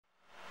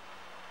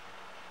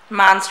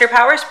Monster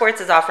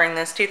Powersports is offering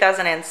this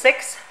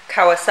 2006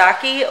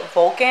 Kawasaki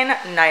Vulcan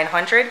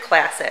 900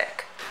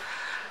 Classic.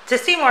 To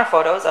see more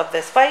photos of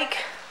this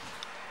bike,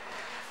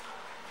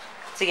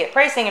 to get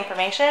pricing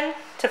information,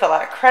 to fill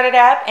out a credit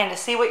app, and to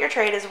see what your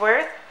trade is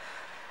worth,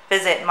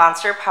 visit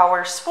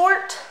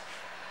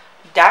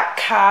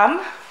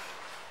monsterpowersport.com.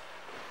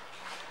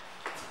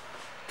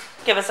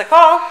 Give us a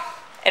call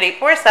at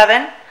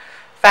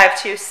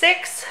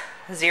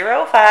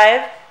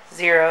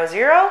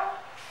 847-526-0500.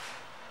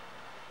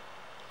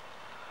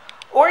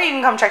 Or you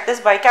can come check this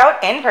bike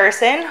out in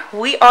person.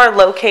 We are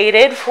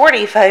located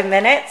 45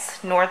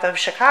 minutes north of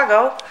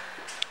Chicago,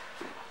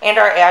 and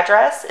our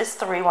address is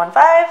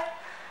 315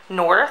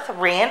 North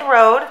Rand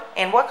Road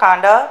in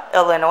Wauconda,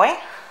 Illinois.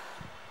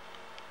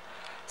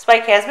 This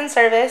bike has been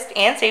serviced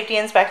and safety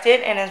inspected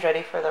and is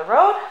ready for the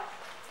road.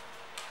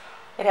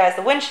 It has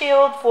the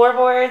windshield,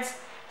 floorboards,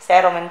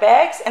 saddleman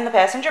bags, and the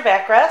passenger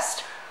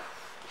backrest.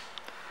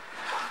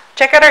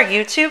 Check out our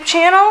YouTube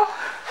channel.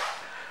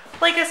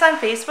 Like us on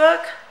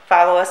Facebook.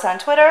 Follow us on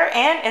Twitter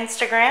and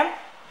Instagram.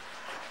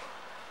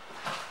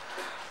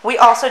 We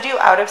also do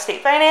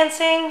out-of-state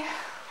financing,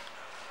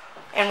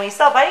 and we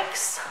sell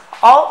bikes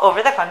all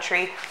over the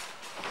country.